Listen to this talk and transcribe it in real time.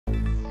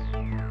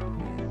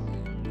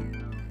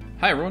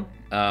Hi everyone,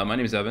 my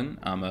name is Evan.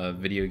 I'm a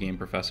video game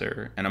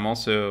professor, and I'm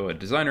also a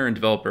designer and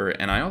developer,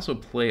 and I also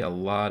play a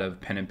lot of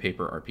pen and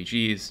paper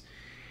RPGs,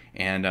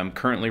 and I'm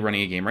currently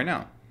running a game right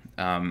now.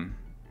 And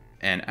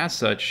as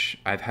such,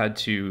 I've had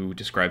to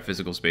describe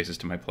physical spaces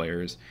to my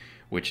players,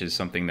 which is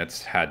something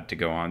that's had to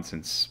go on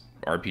since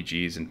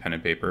RPGs and pen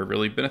and paper have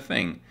really been a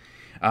thing.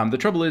 The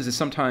trouble is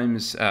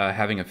sometimes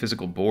having a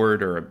physical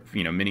board or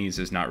minis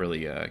is not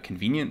really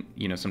convenient.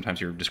 Sometimes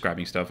you're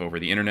describing stuff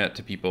over the internet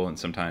to people, and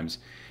sometimes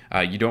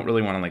you don't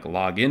really want to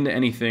log into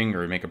anything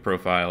or make a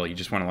profile. You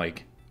just want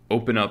to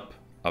open up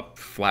a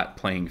flat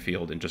playing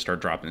field and just start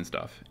dropping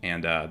stuff.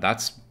 And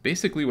that's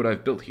basically what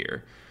I've built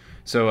here.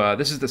 So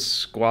this is the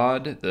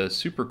SQUAD, the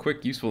super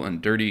quick, useful, and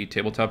dirty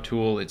tabletop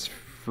tool. It's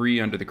free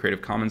under the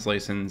Creative Commons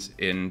license,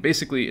 and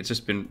basically it's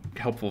just been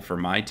helpful for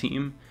my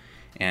team.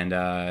 And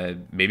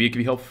maybe it could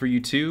be helpful for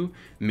you too,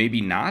 maybe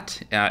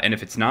not. And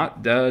if it's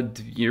not,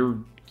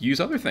 use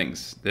other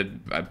things.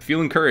 I feel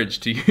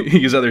encouraged to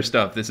use other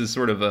stuff. This is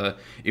sort of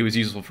it was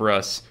useful for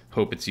us,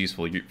 hope it's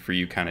useful for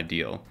you kind of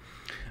deal.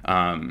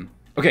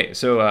 Okay,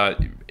 so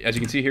as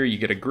you can see here, you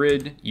get a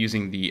grid.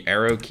 Using the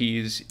arrow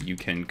keys, you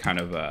can kind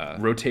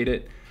of rotate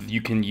it.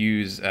 You can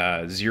use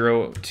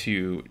 0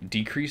 to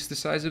decrease the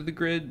size of the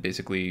grid,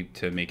 basically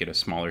to make it a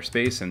smaller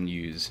space, and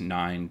use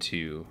 9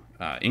 to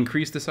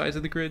increase the size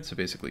of the grid, so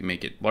basically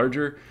make it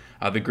larger.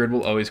 The grid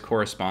will always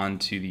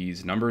correspond to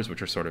these numbers,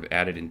 which are sort of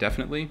added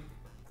indefinitely.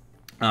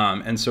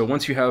 And so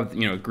once you have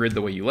a grid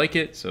the way you like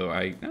it, so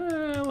I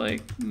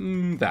like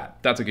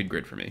that's a good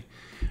grid for me.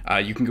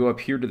 You can go up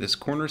here to this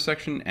corner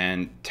section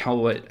and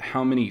tell it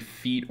how many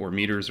feet or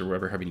meters or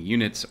whatever, how many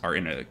units are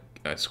in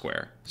a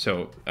square.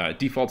 So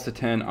defaults to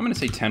 10. I'm going to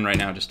say 10 right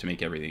now just to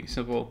make everything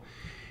simple.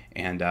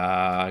 And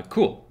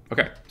cool.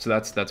 Okay, so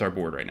that's our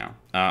board right now.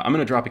 I'm going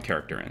to drop a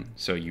character in.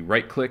 So you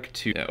right click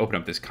to open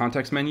up this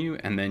context menu,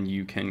 and then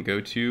you can go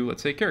to,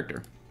 let's say,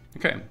 character.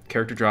 Okay,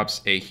 character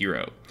drops a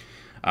hero.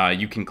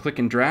 You can click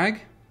and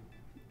drag.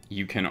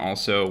 You can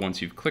also,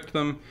 once you've clicked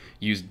them,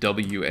 use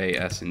W, A,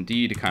 S, and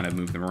D to kind of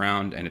move them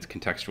around, and it's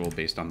contextual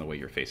based on the way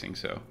you're facing.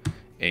 So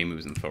A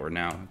moves them forward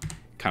now.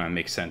 Kind of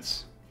makes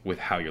sense with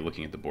how you're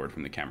looking at the board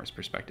from the camera's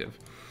perspective.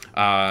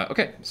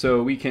 Okay,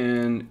 so we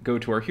can go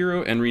to our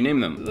hero and rename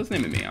them. Let's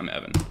name it me. I'm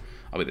Evan.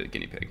 I'll be the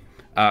guinea pig.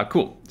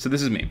 Cool, so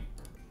this is me.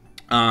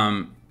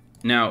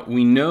 Now,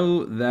 we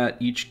know that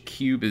each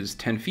cube is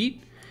 10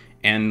 feet,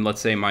 and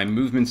let's say my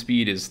movement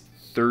speed is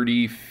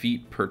 30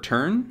 feet per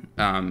turn,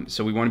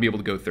 so we want to be able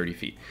to go 30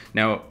 feet.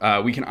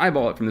 Now, we can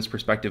eyeball it from this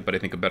perspective, but I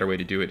think a better way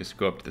to do it is to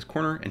go up to this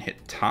corner and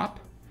hit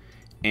top,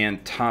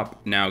 and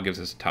top now gives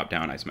us a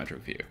top-down isometric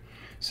view.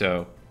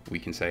 So we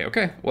can say,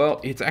 okay, well,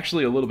 it's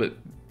actually a little bit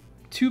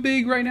too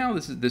big right now.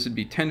 This would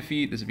be 10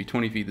 feet, this would be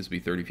 20 feet, this would be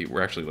 30 feet.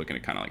 We're actually looking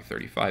at kind of like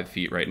 35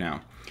 feet right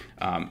now.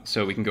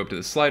 So we can go up to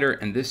the slider,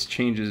 and this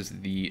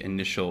changes the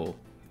initial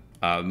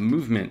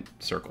movement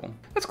circle.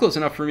 That's close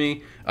enough for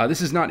me. This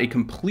is not a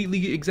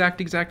completely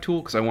exact tool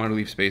because I want to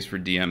leave space for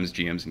DMs,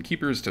 GMs, and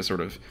keepers to sort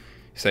of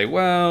say,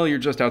 well, you're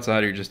just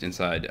outside or you're just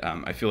inside.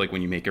 I feel like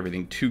when you make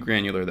everything too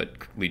granular, that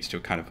leads to a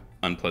kind of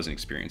unpleasant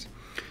experience.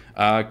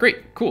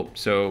 Great, cool.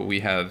 So we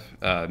have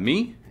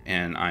me,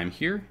 and I'm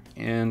here,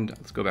 and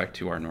let's go back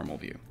to our normal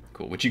view.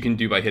 Cool, which you can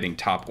do by hitting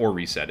top or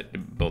reset.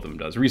 Both of them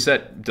does.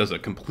 Reset does a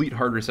complete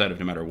hard reset of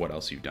no matter what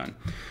else you've done.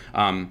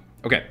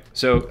 Okay,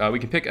 so we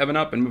can pick Evan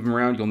up and move him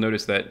around. You'll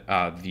notice that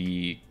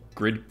the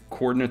grid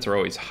coordinates are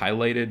always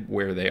highlighted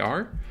where they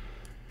are.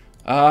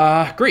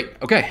 Great.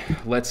 Okay,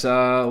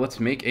 let's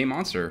make a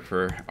monster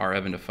for our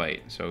Evan to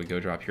fight. So we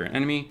go drop here an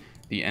enemy.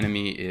 The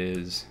enemy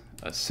is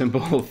a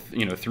simple,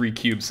 3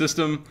 cube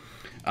system.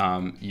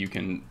 You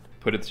can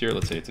put it here.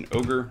 Let's say it's an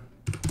ogre.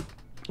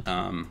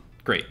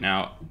 Great.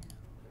 Now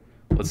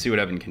let's see what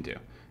Evan can do.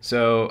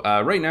 So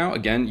right now,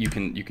 again, you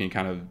can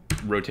kind of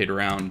rotate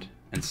around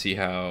and see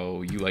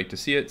how you like to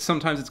see it.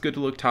 Sometimes it's good to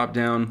look top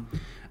down.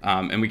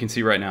 And we can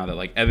see right now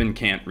that Evan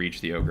can't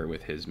reach the ogre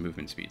with his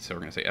movement speed. So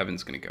we're gonna say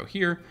Evan's gonna go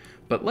here.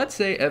 But let's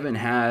say Evan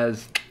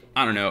has,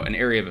 I don't know, an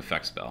area of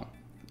effect spell.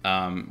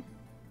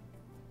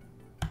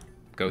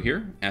 Go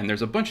here, and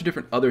there's a bunch of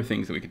different other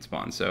things that we could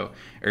spawn. So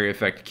area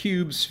effect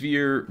cube,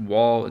 sphere,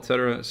 wall,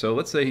 etc. So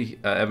let's say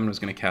Evan was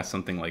gonna cast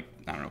something like,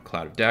 I don't know,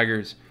 Cloud of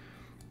Daggers.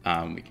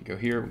 We can go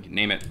here, we can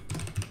name it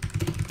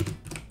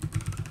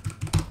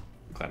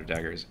Cloud of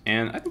Daggers,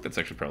 and I think that's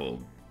actually probably a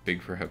little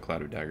big for how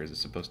Cloud of Daggers is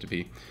supposed to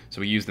be.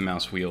 So we use the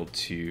mouse wheel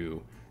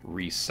to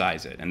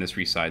resize it, and this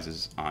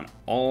resizes on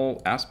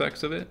all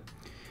aspects of it.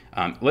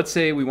 Let's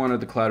say we wanted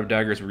the Cloud of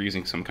Daggers, we're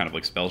using some kind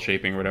of spell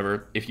shaping or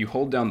whatever. If you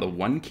hold down the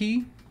 1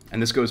 key, and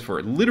this goes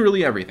for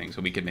literally everything,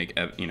 so we could make,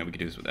 we could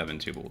do this with Evan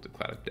too, but we'll do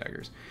Cloud of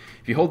Daggers.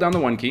 If you hold down the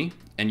 1 key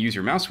and use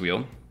your mouse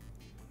wheel,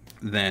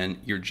 then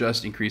you're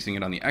just increasing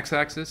it on the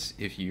x-axis.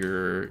 If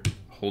you're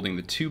holding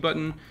the 2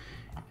 button,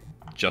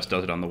 just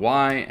does it on the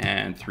Y,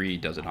 and 3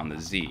 does it on the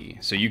Z.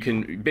 So you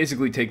can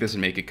basically take this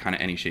and make it kind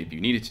of any shape you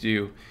need it to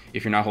do.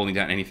 If you're not holding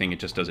down anything, it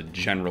just does a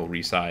general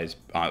resize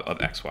of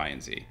X, Y,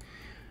 and Z.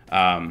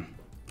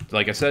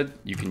 Like I said,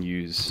 you can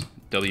use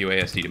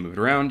WASD to move it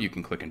around. You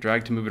can click and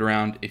drag to move it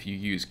around. If you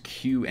use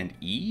Q and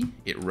E,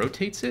 it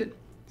rotates it.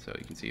 So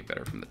you can see it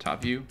better from the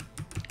top view.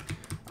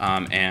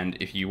 And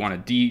if you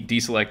want to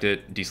deselect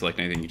it, deselect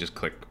anything, you just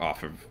click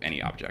off of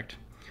any object.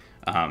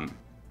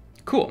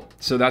 Cool.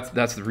 So that's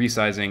the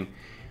resizing.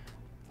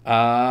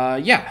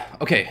 Yeah.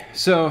 Okay.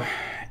 So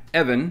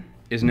Evan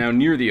is now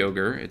near the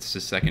ogre. It's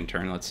his second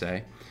turn, let's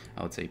say.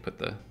 Let's say you put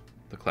the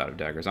cloud of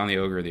daggers on the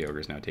ogre. The ogre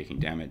is now taking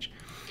damage.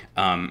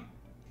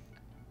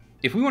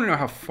 If we want to know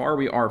how far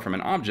we are from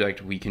an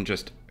object, we can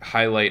just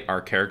highlight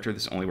our character.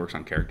 This only works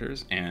on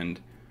characters,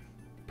 and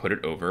put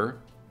it over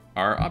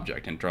our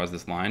object, and draws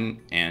this line.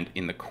 And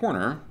in the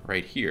corner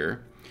right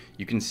here,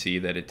 you can see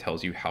that it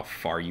tells you how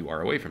far you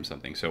are away from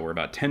something. So we're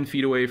about 10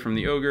 feet away from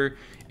the ogre.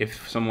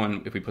 If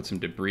we put some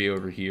debris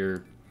over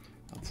here,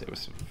 let's say with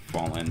some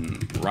fallen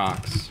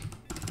rocks,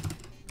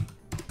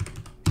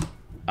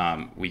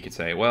 we could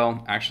say,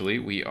 well, actually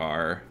we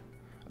are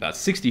about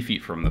 60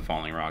 feet from the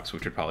falling rocks,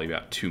 which would probably be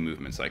about 2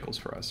 movement cycles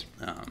for us.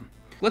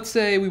 Let's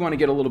say we want to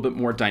get a little bit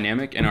more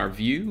dynamic in our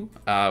view.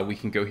 We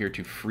can go here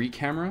to free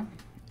camera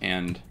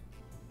and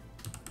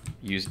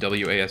use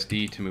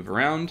WASD to move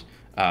around.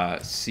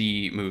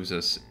 C moves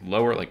us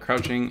lower, like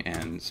crouching,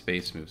 and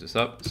space moves us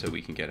up, so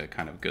we can get a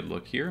kind of good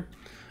look here.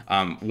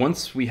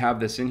 Once we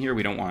have this in here,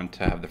 we don't want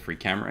to have the free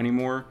camera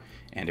anymore,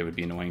 and it would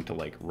be annoying to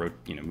like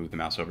move the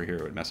mouse over here.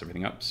 It would mess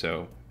everything up.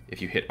 So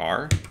if you hit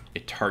R,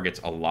 it targets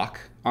a lock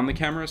on the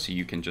camera, so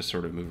you can just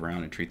sort of move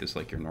around and treat this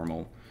like your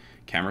normal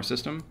camera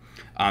system.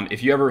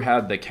 If you ever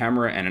had the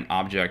camera and an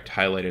object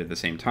highlighted at the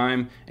same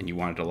time and you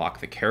wanted to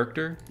lock the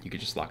character, you could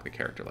just lock the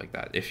character like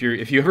that. If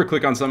you ever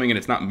click on something and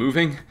it's not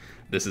moving,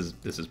 this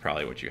is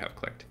probably what you have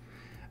clicked.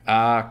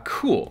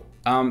 Cool.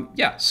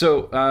 Yeah,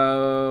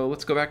 so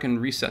let's go back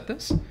and reset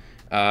this.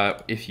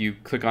 If you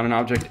click on an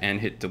object and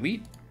hit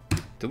delete,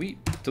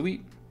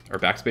 or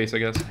backspace, I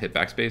guess, hit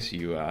backspace,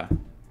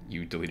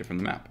 you delete it from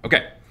the map.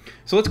 Okay,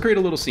 so let's create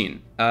a little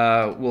scene.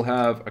 We'll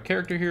have a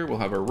character here, we'll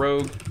have our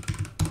rogue,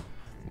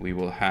 we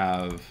will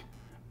have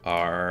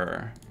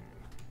our,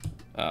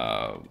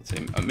 let's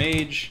say a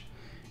mage,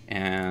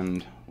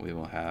 and we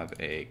will have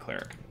a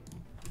cleric.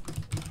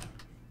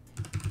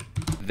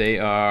 They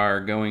are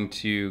going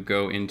to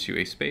go into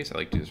a space. I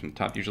like to do this from the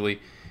top usually.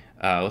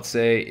 Let's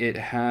say it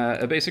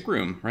has a basic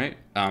room, right?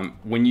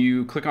 When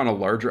you click on a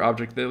larger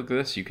object like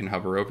this, you can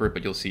hover over it,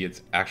 but you'll see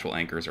its actual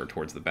anchors are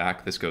towards the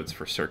back. This goes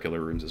for circular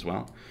rooms as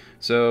well.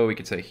 So we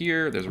could say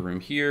here, there's a room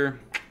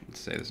here. Let's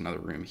say there's another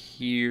room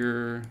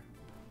here.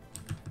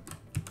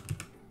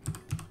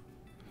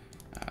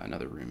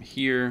 Another room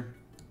here.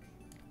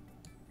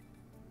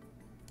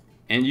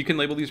 And you can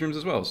label these rooms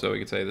as well. So we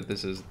could say that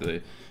this is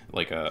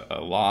like a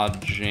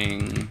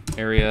lodging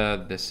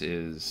area. This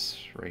is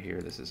right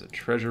here. This is a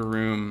treasure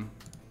room.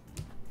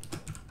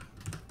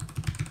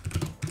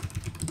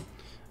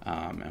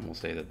 And we'll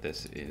say that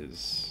this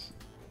is,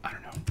 I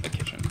don't know, a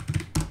kitchen.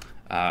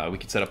 We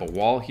could set up a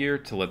wall here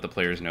to let the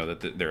players know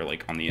that they're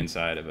like on the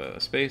inside of a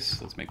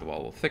space. Let's make the wall a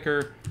little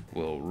thicker.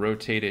 We'll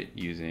rotate it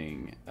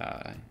using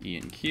E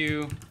and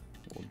Q.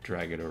 We'll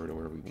drag it over to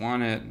where we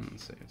want it, and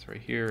say it's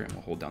right here, and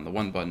we'll hold down the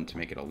 1 button to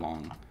make it a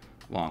long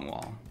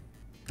wall.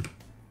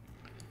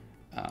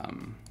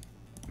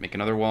 Make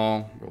another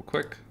wall real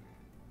quick.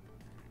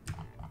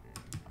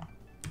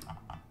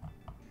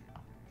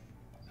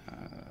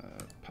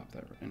 Pop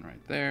that in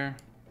right there.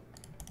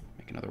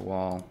 Make another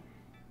wall.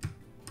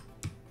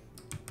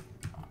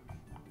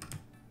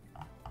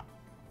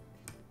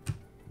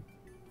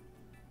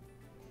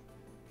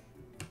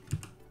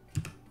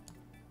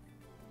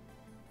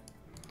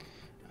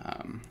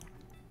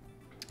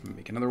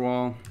 Make another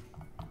wall.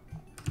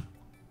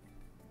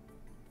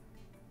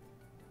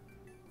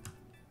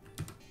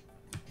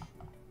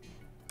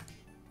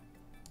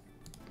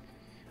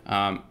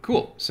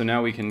 Cool. So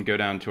now we can go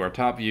down to our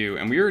top view,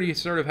 and we already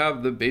sort of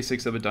have the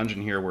basics of a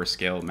dungeon here where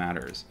scale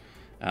matters.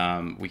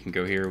 We can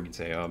go here. We can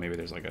say, oh, maybe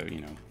there's like a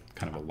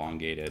kind of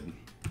elongated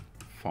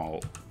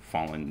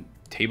fallen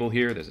table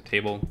here. There's a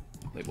table,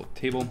 label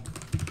table,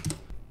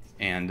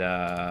 and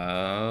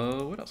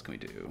what else can we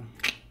do?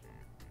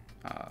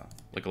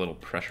 Like a little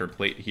pressure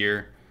plate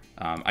here.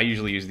 I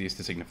usually use these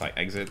to signify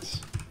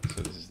exits.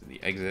 So this is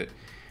the exit.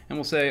 And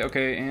we'll say,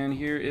 okay, and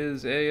here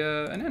is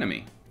an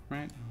enemy,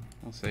 right?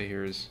 We'll say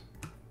here's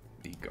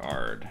the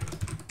guard.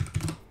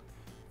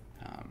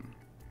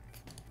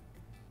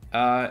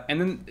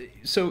 And then,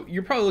 so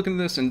you're probably looking at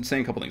this and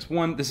saying a couple things.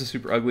 One, this is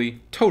super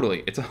ugly.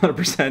 Totally, it's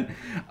 100%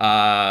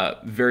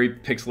 very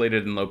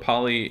pixelated and low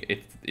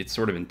poly. It's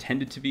sort of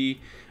intended to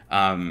be.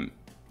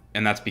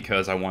 And that's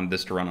because I wanted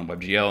this to run on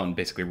WebGL and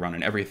basically run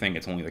in everything.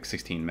 It's only like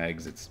 16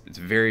 megs. It's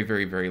very,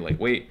 very, very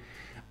lightweight.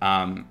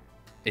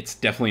 It's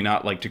definitely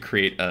not like to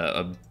create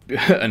an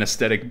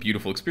aesthetic,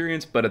 beautiful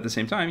experience, but at the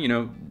same time,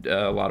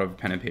 a lot of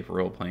pen and paper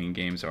role-playing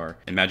games are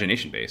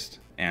imagination-based,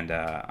 and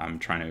I'm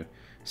trying to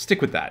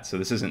stick with that. So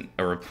this isn't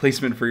a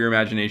replacement for your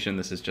imagination.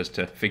 This is just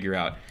to figure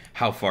out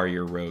how far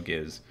your rogue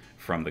is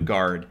from the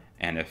guard,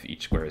 and if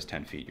each square is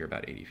 10 feet, you're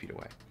about 80 feet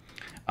away.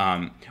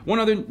 One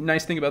other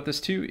nice thing about this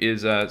too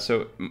is,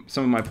 so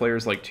some of my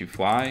players like to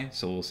fly,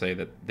 so we'll say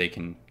that they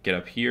can get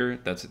up here,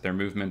 that's their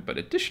movement, but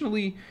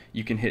additionally,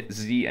 you can hit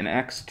Z and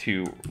X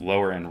to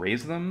lower and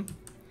raise them.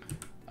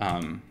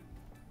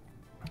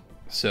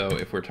 So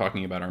if we're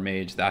talking about our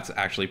mage, that's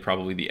actually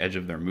probably the edge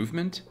of their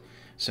movement.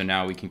 So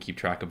now we can keep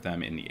track of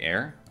them in the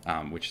air,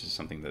 which is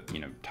something that,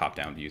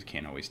 top-down views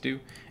can't always do.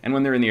 And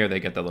when they're in the air, they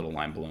get that little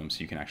line below them, so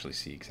you can actually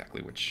see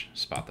exactly which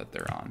spot that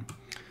they're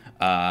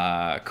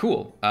on.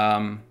 Cool.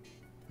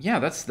 Yeah,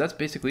 that's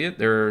basically it.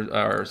 There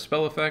are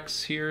spell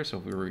effects here. So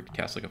if we were to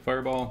cast like a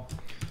fireball,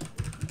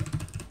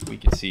 we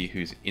can see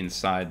who's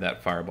inside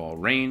that fireball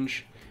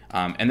range.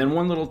 And then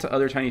one little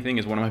other tiny thing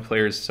is one of my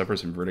players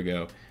suffers from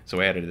vertigo,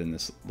 so I added in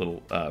this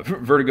little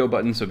vertigo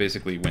button. So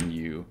basically when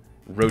you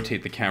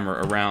rotate the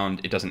camera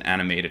around, it doesn't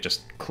animate, it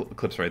just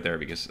clips right there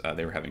because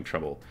they were having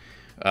trouble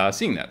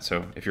seeing that.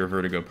 So if you're a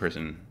vertigo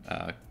person,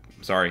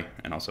 sorry,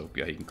 and also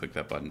you can click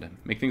that button to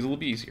make things a little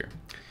bit easier.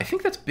 I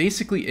think that's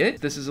basically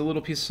it. This is a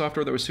little piece of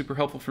software that was super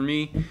helpful for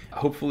me.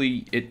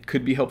 Hopefully it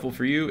could be helpful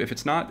for you. If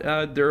it's not,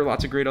 there are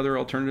lots of great other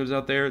alternatives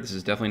out there. This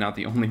is definitely not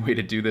the only way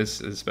to do this,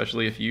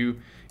 especially if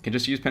you can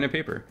just use pen and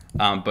paper.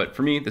 But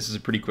for me, this is a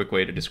pretty quick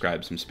way to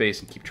describe some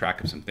space and keep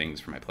track of some things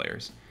for my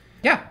players.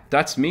 Yeah,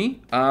 that's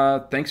me.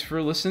 Thanks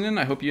for listening.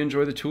 I hope you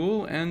enjoy the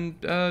tool,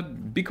 and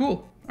be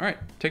cool. All right,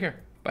 take care.